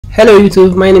Hello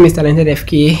YouTube, my name is Talented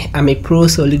FK. I'm a pro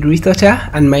solid researcher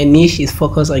and my niche is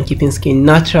focused on keeping skin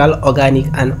natural, organic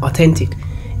and authentic.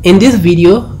 In this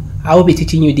video, I will be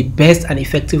teaching you the best and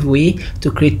effective way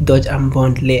to create dodge and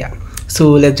bond layer.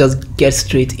 So let's just get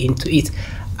straight into it.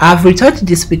 I've retouched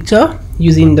this picture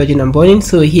using dodging and bonding.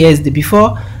 So here is the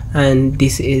before and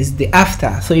this is the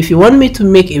after. So if you want me to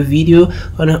make a video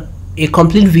on a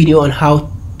complete video on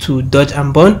how to dodge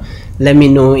and bond, let me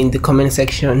know in the comment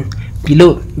section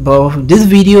below. But this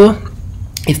video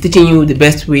is teaching you the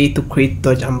best way to create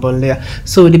dodge and bond layer.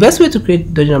 So the best way to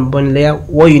create dodge and bond layer,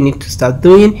 what you need to start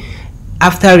doing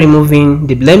after removing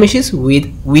the blemishes,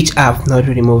 with which I have not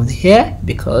removed here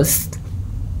because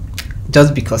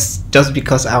just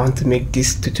because I want to make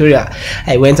this tutorial,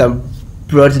 I went and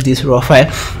brought this raw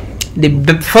file.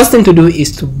 The first thing to do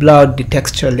is to blur out the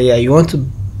texture layer. You want to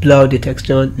blur the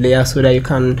texture layer so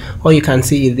that all you can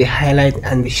see is the highlight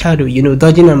and the shadow. You know,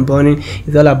 dodging and bonding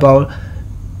is all about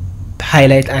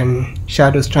highlight and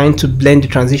shadows, trying to blend the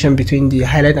transition between the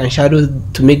highlight and shadows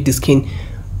to make the skin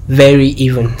very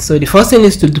even. So the first thing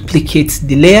is to duplicate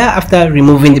the layer after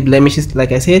removing the blemishes,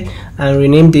 like I said, and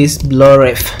rename this blur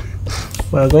ref.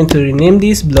 We're going to rename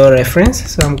this blur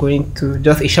reference. So I'm going to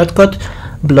just a shortcut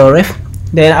blur ref.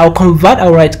 Then I'll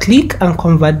right click and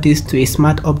convert this to a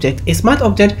smart object. A smart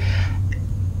object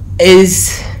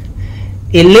is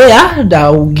a layer that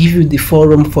will give you the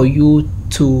forum for you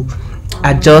to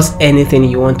adjust anything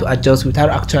you want to adjust without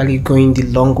actually going the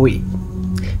long way.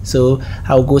 So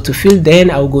I'll go to fill, then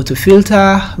I'll go to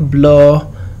filter, blur,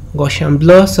 Gaussian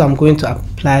blur. So I'm going to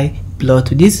apply blur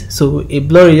to this. So a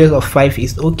blur radius of 5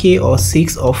 is okay, or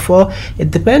 6 or 4.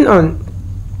 It depends on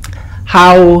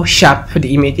how sharp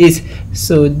the image is.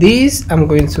 So this, I'm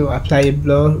going to apply a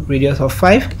blur radius of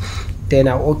 5, then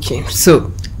I'm okay.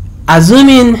 So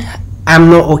assuming I'm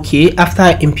not okay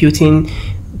after imputing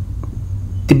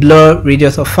the blur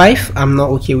radius of 5, I'm not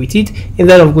okay with it,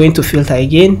 instead of going to filter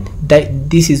again,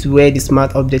 this is where the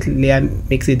smart object layer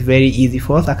makes it very easy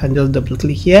for us. I can just double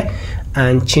click here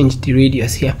and change the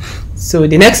radius here. So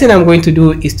the next thing I'm going to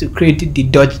do is to create the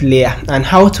dodge layer. And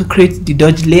how to create the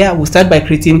dodge layer? We'll start by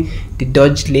creating the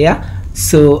dodge layer.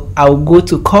 So I'll go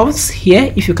to curves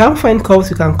here. If you can't find curves,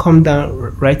 you can come down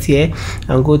right here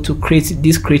and go to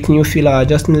create new fill or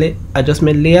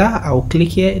adjustment layer. I'll click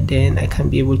here, then I can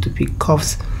be able to pick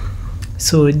curves.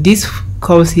 So this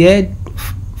curves here,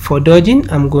 for dodging,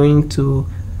 I'm going to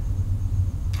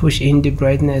push in the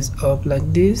brightness up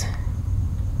like this.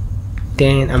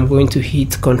 Then I'm going to hit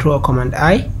Ctrl or Command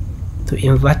I to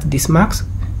invert this marks.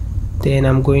 Then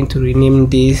I'm going to rename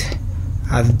this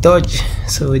as dodge.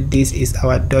 So this is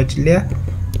our dodge layer.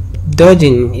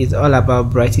 Dodging is all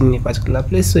about brightening a particular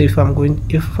place. So if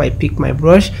I pick my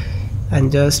brush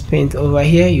and just paint over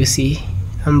here, you see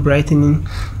I'm brightening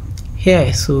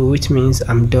here, so which means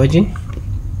I'm dodging.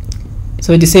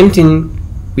 So the same thing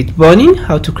with bonding.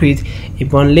 How to create a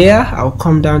bond layer? I'll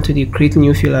come down to the create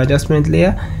new fill adjustment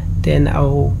layer, then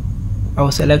I'll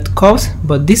select curves,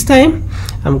 but this time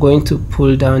I'm going to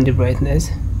pull down the brightness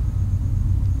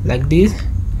like this.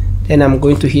 Then I'm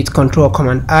going to hit Ctrl or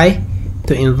Command I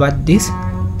to invert this.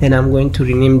 Then I'm going to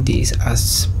rename this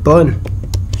as bond.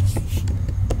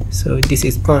 So this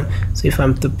is bond. So if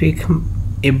I'm to pick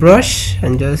a brush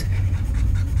and just,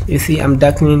 you see I'm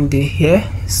darkening the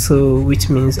hair, so which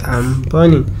means I'm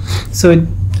burning. So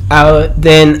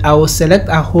then I will select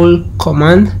a whole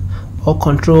command or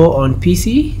control on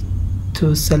PC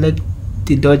to select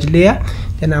the dodge layer.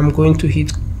 Then I'm going to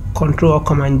hit Control or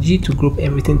Command G to group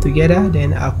everything together.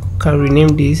 Then I can rename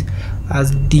this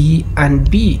as D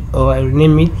and B, or I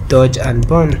rename it dodge and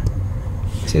bond.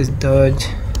 This is dodge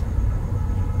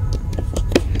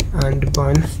and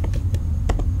bond.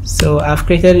 So I've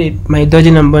created my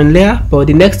dodging and bond layer, but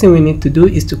the next thing we need to do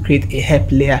is to create a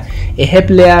help layer. A help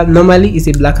layer normally is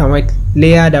a black and white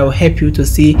layer that will help you to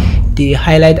see the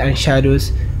highlight and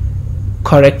shadows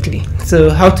correctly.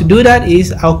 So how to do that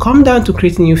is I'll come down to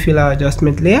create a new fill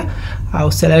adjustment layer.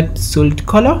 I'll select solid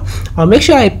color. I'll make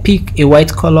sure I pick a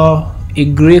white color, a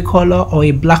gray color, or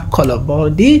a black color,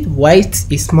 but the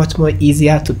white is much more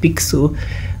easier to pick, so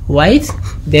white.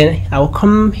 Then I'll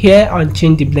come here and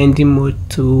change the blending mode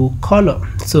to color.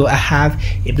 So I have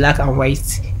a black and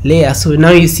white layer. So now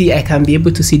you see I can be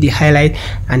able to see the highlight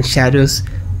and shadows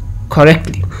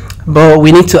correctly. But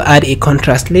we need to add a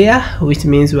contrast layer, which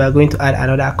means we are going to add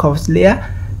another curves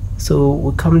layer. So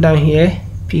we'll come down here,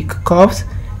 pick curves,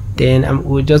 then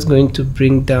we're just going to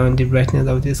bring down the brightness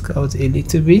of this curves a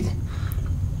little bit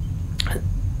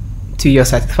to your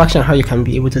satisfaction, how you can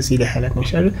be able to see the highlight and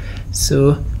shadow.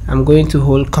 So I'm going to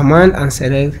hold command and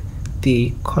select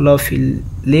the color fill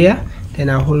layer. then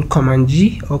I'll hold Command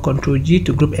G or Control G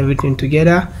to group everything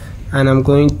together, and I'm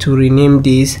going to rename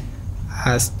this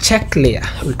as check layer.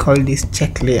 We call this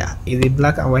check layer. It's a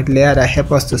black and white layer that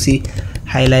helps us to see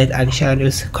highlight and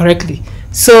shadows correctly.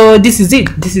 So this is it.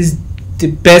 This is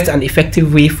the best and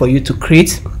effective way for you to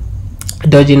create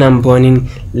dodging and burning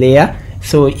layer.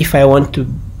 So if I want to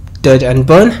dodge and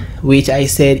burn, which I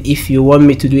said if you want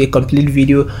me to do a complete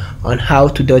video on how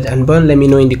to dodge and burn, let me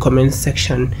know in the comment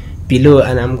section below,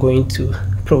 and I'm going to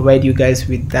provide you guys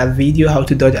with that video, how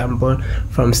to dodge and burn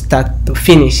from start to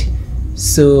finish.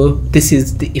 So this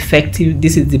is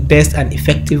the best and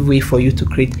effective way for you to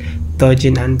create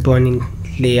dodging and burning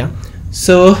layer.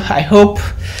 So I hope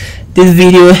this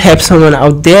video helps someone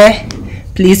out there.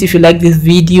 Please, if you like this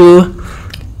video,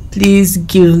 please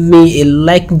give me a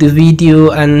like the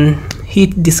video and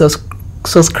hit the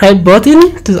subscribe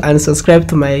button and subscribe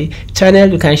to my channel.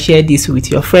 You can share this with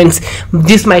your friends.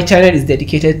 My channel is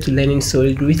dedicated to learning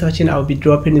solid retouching. I'll be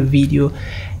dropping a video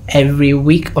every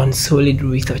week on solid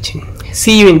retouching.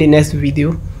 See you in the next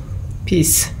video.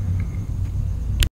 Peace.